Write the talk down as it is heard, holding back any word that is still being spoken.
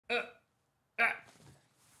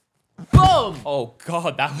Boom! Oh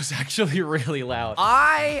God, that was actually really loud.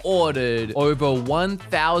 I ordered over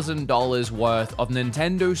 $1,000 worth of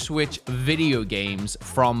Nintendo Switch video games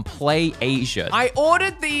from PlayAsia. I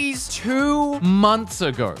ordered these 2 months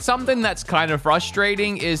ago. Something that's kind of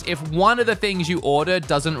frustrating is if one of the things you order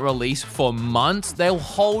doesn't release for months, they'll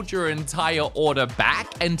hold your entire order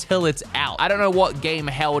back until it's out. I don't know what game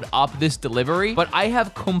held up this delivery, but I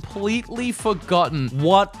have completely forgotten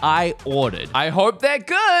what I ordered. I hope they're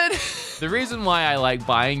good. The reason why I like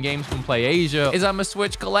buying games from PlayAsia is I'm a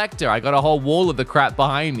Switch collector. I got a whole wall of the crap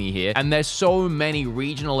behind me here, and there's so many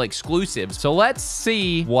regional exclusives. So let's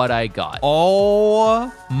see what I got.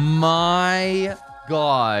 Oh my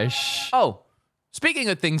gosh. Oh, speaking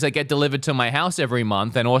of things that get delivered to my house every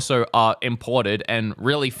month and also are imported and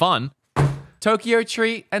really fun, Tokyo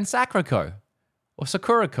Treat and Sakurako. Or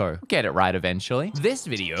Sakurako. Get it right eventually. This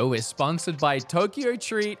video is sponsored by Tokyo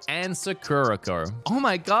Treat and Sakurako. Oh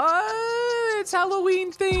my god, it's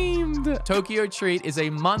Halloween themed. Tokyo Treat is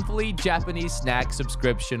a monthly Japanese snack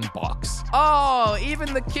subscription box. Oh,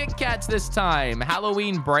 even the Kit Kats this time.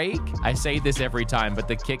 Halloween break. I say this every time, but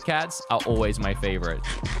the Kit Kats are always my favorite.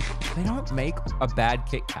 They don't make a bad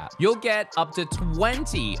Kit Kat. You'll get up to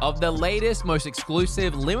 20 of the latest, most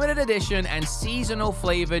exclusive, limited edition, and seasonal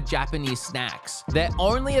flavored Japanese snacks. They're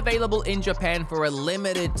only available in Japan for a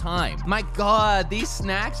limited time. My god, these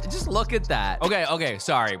snacks, just look at that. Okay,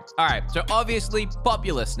 sorry. All right, so obviously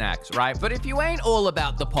popular snacks, right? But if you ain't all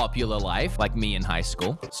about the popular life, like me in high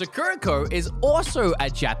school, Sakurako is also a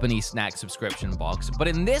Japanese snack subscription box, but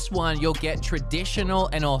in this one, you'll get traditional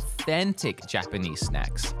and authentic Japanese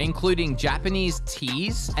snacks, including Japanese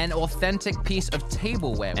teas, an authentic piece of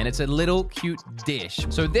tableware, and it's a little cute dish.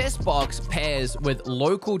 So this box pairs with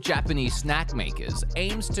local Japanese snack makers,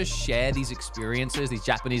 aims to share these experiences, these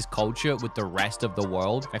Japanese culture with the rest of the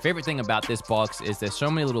world. My favorite thing about this box is there's so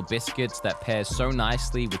many little biscuits that pair so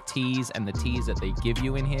nicely with teas and the teas that they give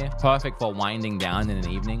you in here. Perfect for winding down in an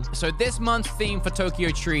evening. So this month's theme for Tokyo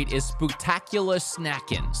Treat is Spooktacular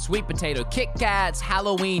Snackin'. Sweet potato Kit Kats,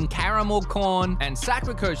 Halloween caramel corn, and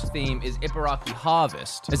Sakurako's theme is Ibaraki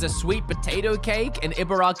Harvest. There's a sweet potato cake and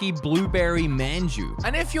Ibaraki blueberry manju.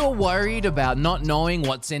 And if you're worried about not knowing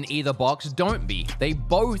what's in either box, don't be. They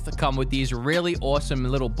both come with these really awesome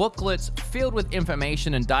little booklets filled with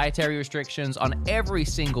information and dietary restrictions on every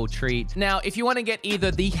single treat. Now, if you want to get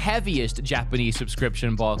either the heaviest Japanese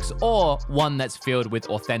subscription box or one that's filled with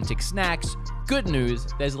authentic snacks, good news,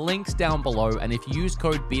 there's links down below, and if you use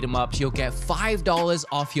code BeatEmUps, you'll get $5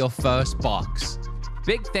 off your first box.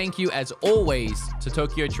 Big thank you, as always, to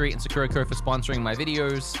Tokyo Treat and Sakurako for sponsoring my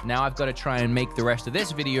videos. Now I've got to try and make the rest of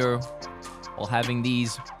this video while having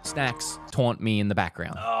these snacks taunt me in the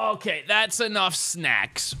background. Okay, that's enough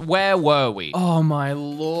snacks. Where were we? Oh my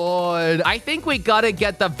lord. I think we gotta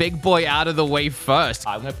get the big boy out of the way first.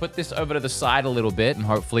 I'm gonna put this over to the side a little bit, and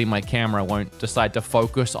hopefully my camera won't decide to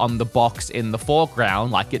focus on the box in the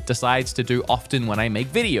foreground like it decides to do often when I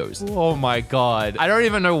make videos. Oh my god. I don't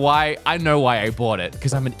even know why. I know why I bought it,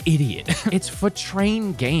 because I'm an idiot. It's for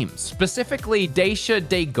train games. Specifically, Daisha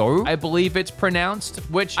Dego, I believe it's pronounced,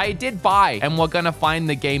 which I did buy, and we're gonna find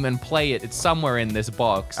the game and play it. It's somewhere in this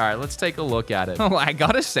box. All right, let's take a look at it. Oh, I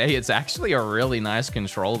gotta say, it's actually a really nice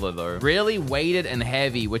controller though. Really weighted and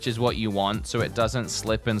heavy, which is what you want, so it doesn't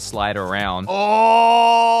slip and slide around.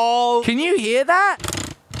 Oh! Can you hear that?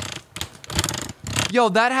 Yo,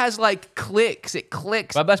 that has like clicks. It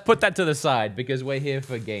clicks. But let's put that to the side because we're here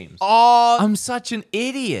for games. Oh, I'm such an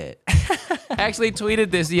idiot. I actually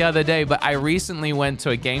tweeted this the other day, but I recently went to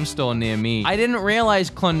a game store near me. I didn't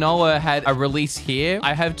realize Klonoa had a release here.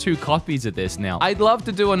 I have 2 copies of this now. I'd love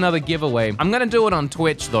to do another giveaway. I'm gonna do it on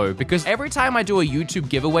Twitch though, because every time I do a YouTube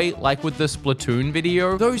giveaway, like with the Splatoon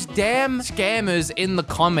video, those damn scammers in the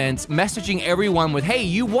comments messaging everyone with, hey,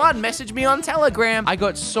 you won, message me on Telegram. I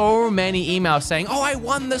got so many emails saying, oh, I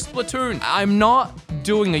won the Splatoon. I'm not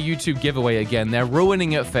doing a YouTube giveaway again. They're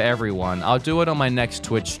ruining it for everyone. I'll do it on my next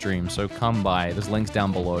Twitch stream, so come by. There's links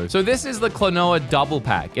down below. So this is the Klonoa double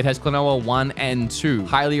pack. It has Klonoa 1 and 2.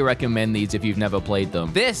 Highly recommend these if you've never played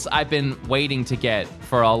them. This I've been waiting to get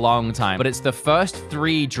for a long time, but it's the first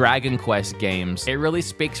 3 Dragon Quest games. It really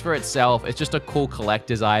speaks for itself. It's just a cool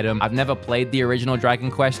collector's item. I've never played the original Dragon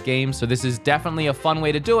Quest games, so this is definitely a fun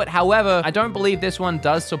way to do it. However, I don't believe this one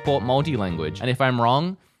does support multi-language. And if I'm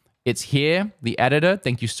wrong, It's here, the editor.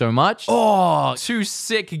 Thank you so much. Oh, two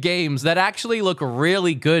sick games that actually look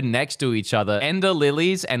really good next to each other. Ender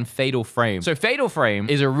Lilies and Fatal Frame. So Fatal Frame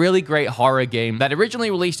is a really great horror game that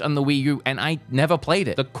originally released on the Wii U, and I never played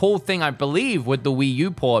it. The cool thing, I believe, with the Wii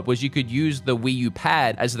U port was you could use the Wii U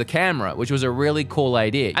pad as the camera, which was a really cool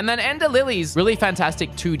idea. And then Ender Lilies, really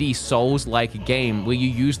fantastic 2D Souls-like game where you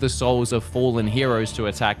use the souls of fallen heroes to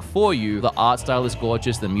attack for you. The art style is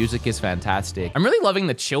gorgeous. The music is fantastic. I'm really loving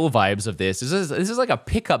the chill vibes of this. This is like a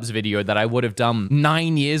pickups video that I would have done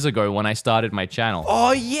 9 years ago when I started my channel.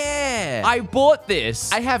 Oh yeah, I bought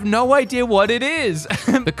this. I have no idea what it is.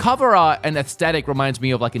 The cover art and aesthetic reminds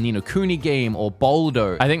me of like a Ni no Kuni game or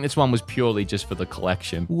Boulder. I think this one was purely just for the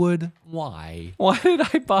collection. Why? Why did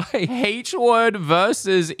I buy H-Word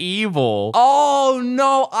versus Evil? Oh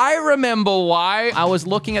no, I remember why. I was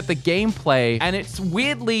looking at the gameplay and it's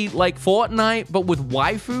weirdly like Fortnite, but with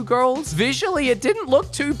waifu girls. Visually, it didn't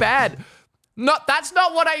look too bad. No, that's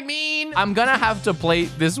not what I mean. I'm gonna have to play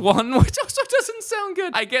this one, which also doesn't sound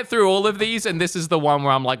good. I get through all of these, and this is the one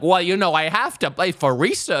where I'm like, well, you know, I have to play for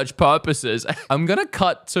research purposes. I'm gonna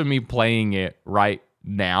cut to me playing it right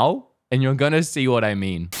now, and you're gonna see what I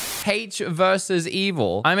mean. H versus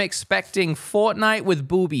Evil. I'm expecting Fortnite with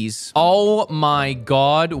boobies. Oh my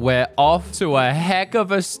god, we're off to a heck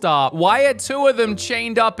of a start. Why are two of them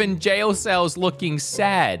chained up in jail cells looking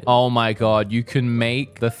sad? Oh my god, you can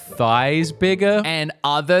make the thighs bigger and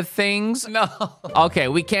other things? No. Okay,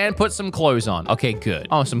 we can put some clothes on. Okay, good.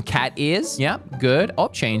 Oh, some cat ears. Yep, good. Oh,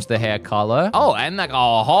 change the hair color. Oh, and like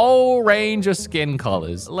a whole range of skin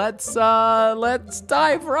colors. Let's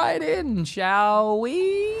dive right in, shall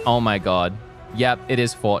we? Oh my god. Yep, it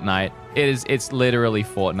is Fortnite. It's literally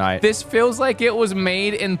Fortnite. This feels like it was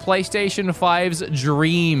made in PlayStation 5's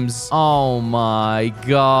dreams. Oh my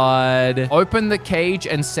god. Open the cage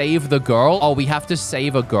and save the girl. Oh, we have to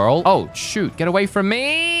save a girl. Oh, shoot. Get away from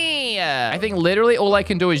me. I think literally all I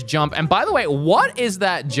can do is jump. And by the way, what is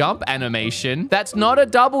that jump animation? That's not a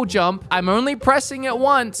double jump. I'm only pressing it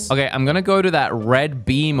once. Okay, I'm gonna go to that red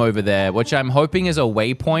beam over there, which I'm hoping is a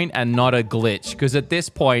waypoint and not a glitch, because at this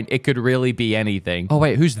point, it could really be anything. Oh,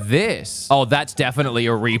 wait, who's this? Oh, that's definitely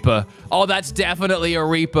a Reaper. Oh, that's definitely a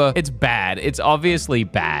Reaper. It's bad. It's obviously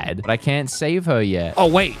bad, but I can't save her yet. Oh,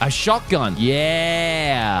 wait, a shotgun.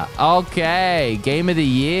 Yeah. Okay, game of the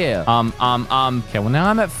year. Okay, well, now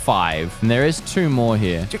I'm at 5, and there is 2 more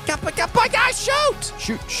here. Shoot!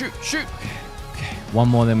 Shoot. Okay, 1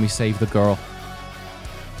 more, then we save the girl.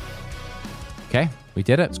 Okay, we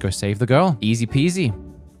did it. Let's go save the girl. Easy peasy.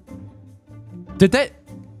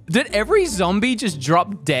 Did every zombie just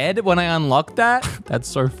drop dead when I unlocked that? That's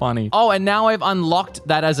so funny. Oh, and now I've unlocked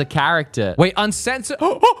that as a character. Wait, uncensored.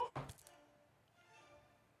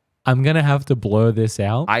 I'm gonna have to blur this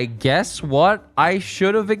out. I guess what I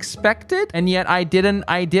should have expected, and yet I didn't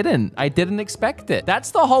expect it.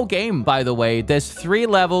 That's the whole game, by the way. There's 3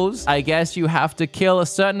 levels. I guess you have to kill a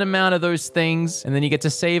certain amount of those things, and then you get to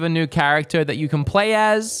save a new character that you can play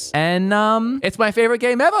as. And it's my favorite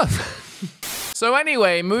game ever. So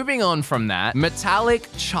anyway, moving on from that, Metallic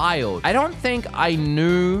Child. I don't think I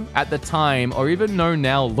knew at the time, or even know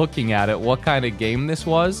now looking at it, what kind of game this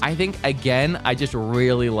was. I think, again, I just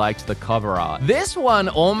really liked the cover art. This one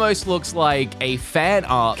almost looks like a fan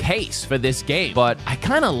art case for this game, but I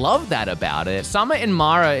kind of love that about it. Summer in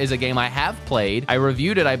Mara is a game I have played. I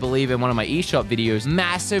reviewed it, I believe, in one of my eShop videos.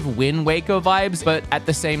 Massive Wind Waker vibes, but at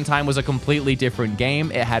the same time was a completely different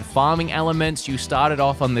game. It had farming elements. You started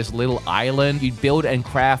off on this little island. You build and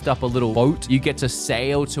craft up a little boat. You get to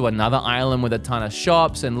sail to another island with a ton of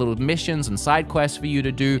shops and little missions and side quests for you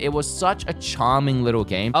to do. It was such a charming little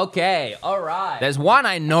game. Okay, all right. There's one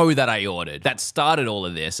I know that I ordered that started all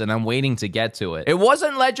of this, and I'm waiting to get to it. It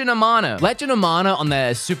wasn't Legend of Mana. Legend of Mana on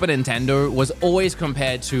the Super Nintendo was always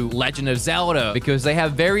compared to Legend of Zelda because they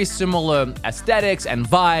have very similar aesthetics and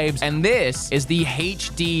vibes, and this is the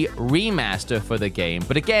HD remaster for the game.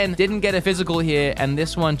 But again, didn't get a physical here, and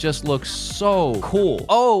this one just looks so cool.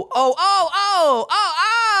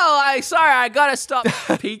 Sorry, I gotta stop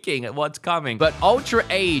peeking at what's coming. But Ultra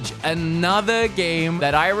Age, another game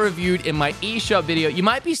that I reviewed in my eShop video. You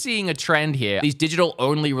might be seeing a trend here. These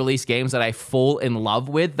digital-only release games that I fall in love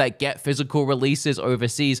with that get physical releases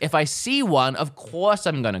overseas. If I see one, of course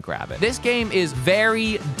I'm gonna grab it. This game is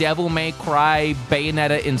very Devil May Cry,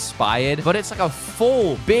 Bayonetta inspired, but it's like a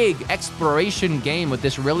full, big exploration game with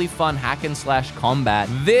this really fun hack and slash combat.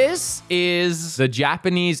 This is the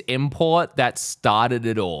Japanese import that started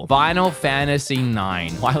it all. store. Final Fantasy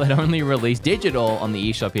IX. While it only released digital on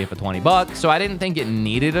the eShop here for 20 bucks, so I didn't think it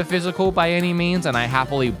needed a physical by any means, and I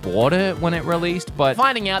happily bought it when it released, but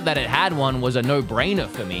finding out that it had one was a no-brainer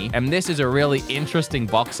for me, and this is a really interesting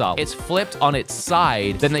box art. It's flipped on its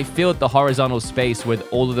side, then they filled the horizontal space with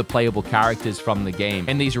all of the playable characters from the game,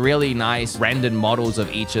 and these really nice rendered models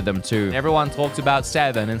of each of them too. Everyone talks about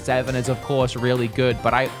 7, and 7 is of course really good,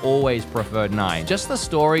 but I always preferred 9. Just the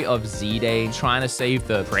story of Z-Day trying to save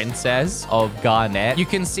the princess of Garnet. You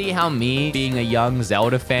can see how me, being a young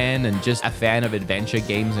Zelda fan and just a fan of adventure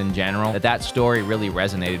games in general, that story really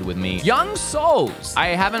resonated with me. Young Souls. I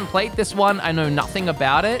haven't played this one. I know nothing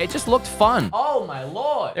about it. It just looked fun. Oh my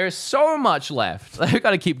lord. There's so much left. I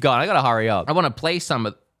gotta keep going. I gotta hurry up. I want to play some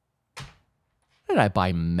of... Why did I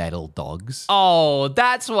buy metal dogs? Oh,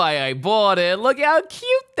 that's why I bought it. Look how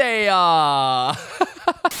cute they are.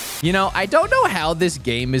 You know, I don't know how this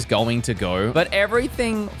game is going to go, but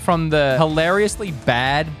everything from the hilariously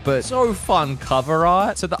bad but so fun cover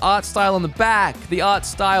art to the art style on the back, the art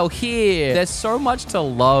style here, there's so much to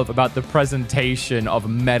love about the presentation of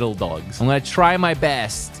Metal Dogs. I'm gonna try my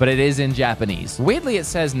best, but it is in Japanese. Weirdly, it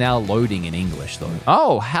says now loading in English though.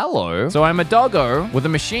 Oh, hello. So I'm a doggo with a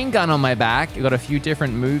machine gun on my back. You got a few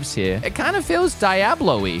different moves here. It kind of feels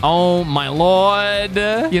Diablo-y. Oh my lord.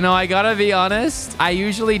 You know, I gotta be honest, I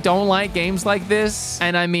usually don't like games like this,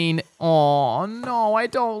 and I mean, oh no, I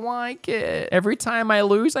don't like it. Every time I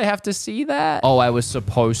lose, I have to see that. Oh, I was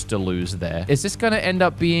supposed to lose there. Is this gonna end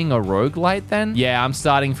up being a roguelite then? Yeah, I'm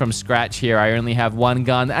starting from scratch here. I only have one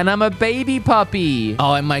gun, and I'm a baby puppy.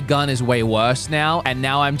 Oh, and my gun is way worse now, and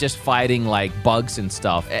now I'm just fighting like bugs and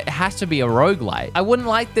stuff. It has to be a roguelite. I wouldn't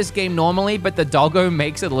like this game normally, but the doggo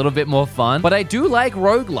makes it a little bit more fun. But I do like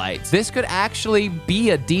roguelites. This could actually be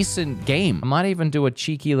a decent game. I might even do a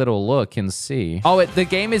cheeky little look and see. Oh, the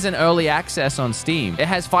game is in early access on Steam. It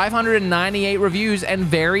has 598 reviews and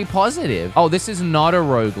very positive. Oh, this is not a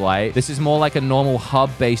roguelite. This is more like a normal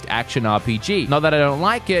hub-based action RPG. Not that I don't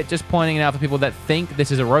like it, just pointing it out for people that think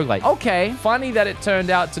this is a roguelite. Okay, funny that it turned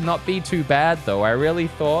out to not be too bad though. I really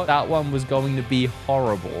thought that one was going to be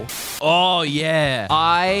horrible. Oh yeah.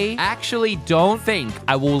 I actually don't think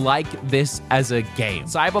I will like this as a game.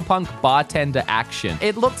 Cyberpunk Bartender Action.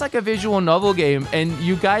 It looks like a visual novel game, and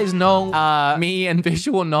you guys know me and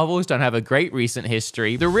visual novels don't have a great recent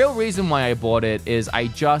history. The real reason why I bought it is I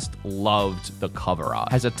just loved the cover art.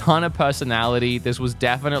 It has a ton of personality. This was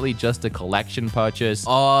definitely just a collection purchase.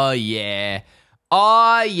 Oh yeah.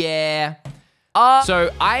 Oh yeah. So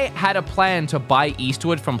I had a plan to buy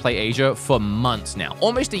Eastward from PlayAsia for months now,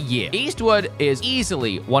 almost a year. Eastward is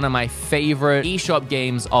easily one of my favorite eShop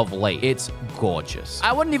games of late. It's gorgeous.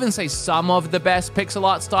 I wouldn't even say some of the best pixel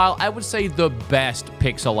art style. I would say the best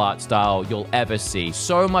pixel art style you'll ever see.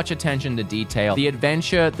 So much attention to detail. The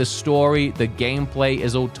adventure, the story, the gameplay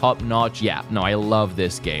is all top notch. Yeah, no, I love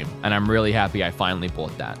this game, and I'm really happy I finally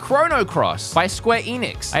bought that. Chrono Cross by Square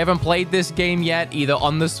Enix. I haven't played this game yet, either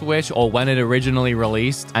on the Switch or when it originally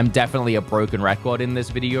released. I'm definitely a broken record in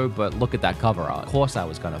this video, but look at that cover art. Of course I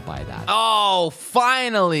was gonna buy that. Oh,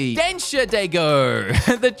 finally! Densha Dego!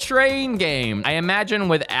 The train game. I imagine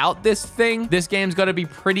without this thing, this game's gotta be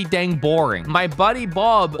pretty dang boring. My buddy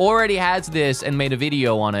Bob already has this and made a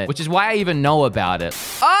video on it, which is why I even know about it.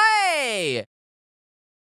 Hey!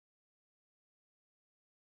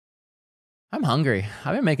 I'm hungry.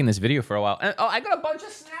 I've been making this video for a while. And, oh, I got a bunch of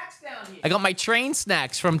snacks down here. I got my train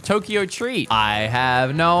snacks from Tokyo Treat. I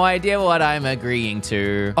have no idea what I'm agreeing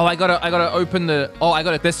to. Oh, I gotta open the... Oh,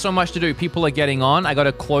 there's so much to do. People are getting on. I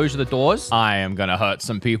gotta close the doors. I am gonna hurt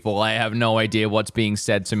some people. I have no idea what's being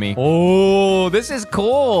said to me. Oh, this is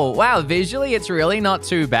cool. Wow, visually, it's really not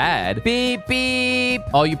too bad. Beep, beep.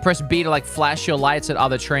 Oh, you press B to like flash your lights at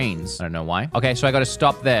other trains. I don't know why. Okay, so I gotta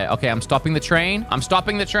stop there. Okay, I'm stopping the train. I'm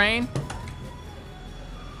stopping the train.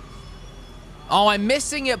 Oh, I'm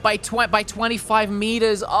missing it by 25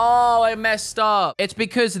 meters. Oh, I messed up. It's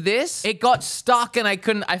because it got stuck and I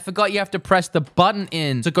forgot you have to press the button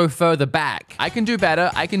in to go further back. I can do better.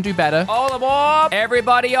 I can do better. All aboard.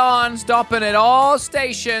 Everybody on. Stopping at all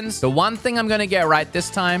stations. The one thing I'm going to get right this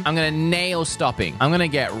time, I'm going to nail stopping. I'm going to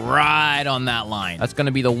get right on that line. That's going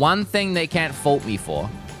to be the one thing they can't fault me for.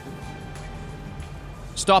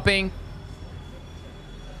 Stopping.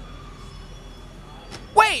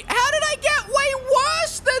 Wait, how did I get way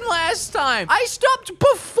worse than last last time. I stopped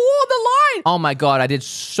before the line. Oh my God, I did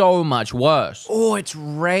so much worse. Oh, it's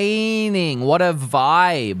raining. What a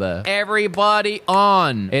vibe. Everybody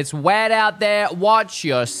on. It's wet out there. Watch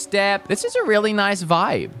your step. This is a really nice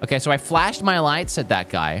vibe. Okay, so I flashed my lights at that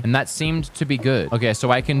guy, and that seemed to be good. Okay,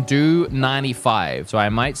 so I can do 95. So I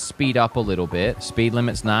might speed up a little bit. Speed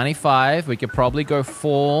limit's 95. We could probably go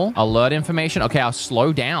full. Alert information. Okay, I'll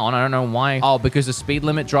slow down. I don't know why. Oh, because the speed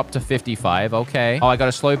limit dropped to 55. Okay. Oh, I got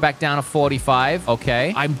to slow back down to 45.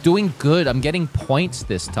 Okay. I'm doing good. I'm getting points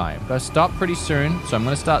this time. Gotta stop pretty soon. So I'm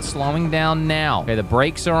going to start slowing down now. Okay, the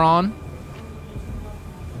brakes are on.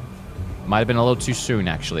 Might have been a little too soon,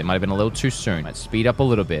 actually. It might have been a little too soon. Might speed up a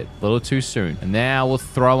little bit. A little too soon. And now we'll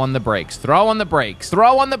throw on the brakes. Throw on the brakes.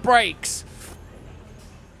 Throw on the brakes.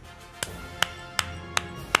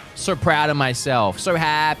 So proud of myself. So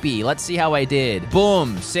happy. Let's see how I did.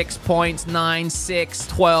 Boom. 6 points. 9, 6,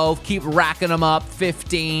 12. Keep racking them up.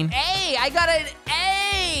 15. Hey, I got an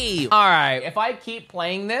A. All right. If I keep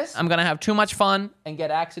playing this, I'm going to have too much fun and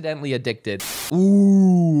get accidentally addicted.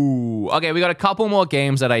 Ooh. Okay, we got a couple more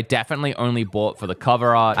games that I definitely only bought for the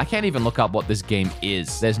cover art. I can't even look up what this game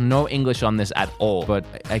is. There's no English on this at all. But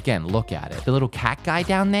again, look at it. The little cat guy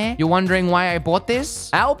down there. You're wondering why I bought this?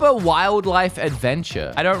 Alba Wildlife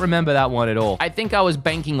Adventure. I don't remember that one at all. I think I was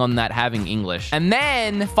banking on that having English. And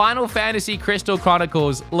then Final Fantasy Crystal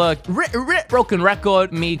Chronicles. Look, broken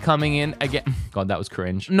record. Me coming in again. God, that was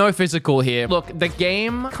cringe. No physical here. Look, the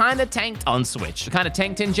game kind of tanked on Switch. Kind of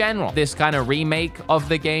tanked in general. This kind of remake of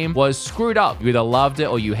the game was screwed up. You either loved it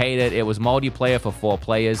or you hate it. It was multiplayer for 4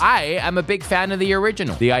 players. I am a big fan of the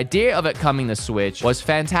original. The idea of it coming to Switch was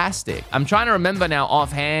fantastic. I'm trying to remember now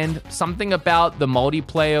offhand. Something about the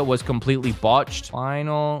multiplayer was completely botched.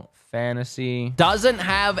 Final Fantasy doesn't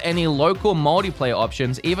have any local multiplayer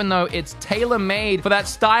options, even though it's tailor-made for that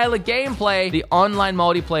style of gameplay. The online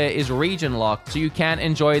multiplayer is region locked, so you can't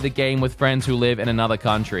enjoy the game with friends who live in another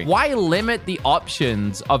country. Why limit the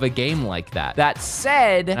options of a game like that? That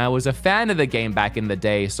said, I was a fan of the game back in the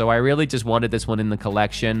day, so I really just wanted this one in the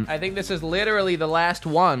collection. I think this is literally the last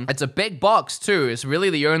one. It's a big box too. It's really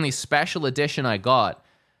the only special edition I got.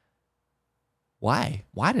 Why?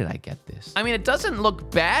 Why did I get this? I mean, it doesn't look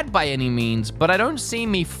bad by any means, but I don't see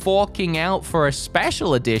me forking out for a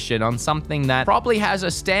special edition on something that probably has a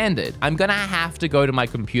standard. I'm gonna have to go to my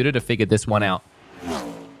computer to figure this one out.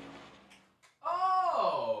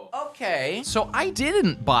 Okay, so I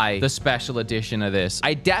didn't buy the special edition of this.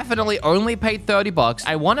 I definitely only paid 30 bucks.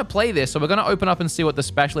 I want to play this, so we're going to open up and see what the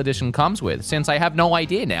special edition comes with, since I have no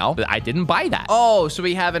idea now, but I didn't buy that. Oh, so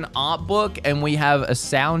we have an art book and we have a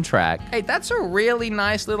soundtrack. Hey, that's a really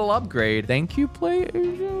nice little upgrade. Thank you,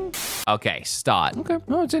 PlayAsia. Okay, start. Okay,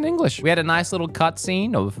 no, it's in English. We had a nice little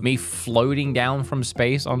cutscene of me floating down from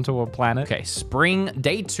space onto a planet. Okay, spring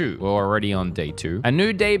day 2. We're already on day 2. A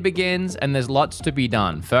new day begins and there's lots to be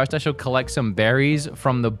done. First, I shall collect some berries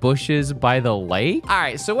from the bushes by the lake. All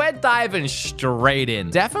right, so we're diving straight in.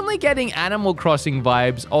 Definitely getting Animal Crossing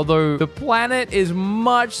vibes, although the planet is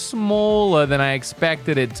much smaller than I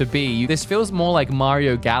expected it to be. This feels more like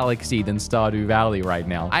Mario Galaxy than Stardew Valley right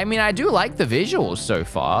now. I mean, I do like the visuals so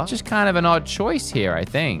far. Just kind of an odd choice here, I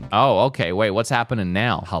think. Oh, okay. Wait, what's happening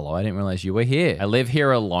now? Hello, I didn't realize you were here. I live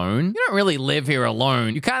here alone. You don't really live here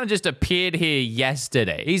alone. You kind of just appeared here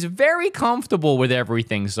yesterday. He's very comfortable with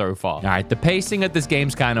everything so far. All right, the pacing of this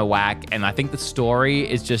game's kind of whack, and I think the story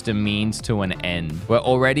is just a means to an end. We're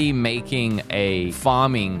already making a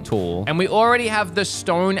farming tool, and we already have the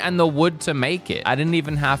stone and the wood to make it. I didn't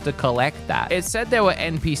even have to collect that. It said there were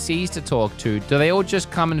NPCs to talk to. Do they all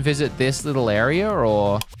just come and visit this little area,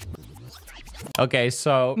 or... Okay,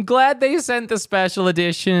 so I'm glad they sent the special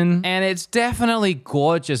edition, and it's definitely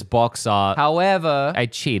gorgeous box art. However, I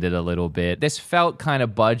cheated a little bit. This felt kind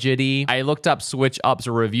of budgety. I looked up Switch Up's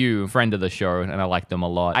review, friend of the show, and I like them a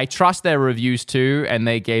lot. I trust their reviews too, and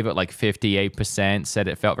they gave it like 58%, said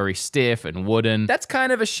it felt very stiff and wooden. That's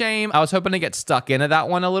kind of a shame. I was hoping to get stuck into that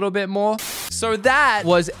one a little bit more. So that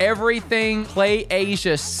was everything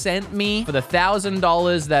PlayAsia sent me for the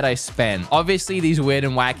 $1,000 that I spent. Obviously, these weird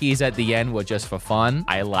and wackies at the end were just for fun.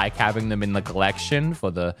 I like having them in the collection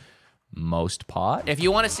for the most part. If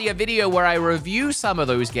you want to see a video where I review some of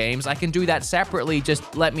those games, I can do that separately.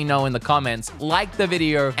 Just let me know in the comments. Like the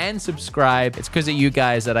video and subscribe. It's because of you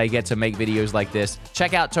guys that I get to make videos like this.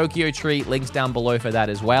 Check out Tokyo Treat. Links down below for that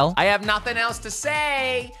as well. I have nothing else to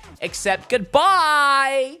say except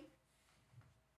goodbye.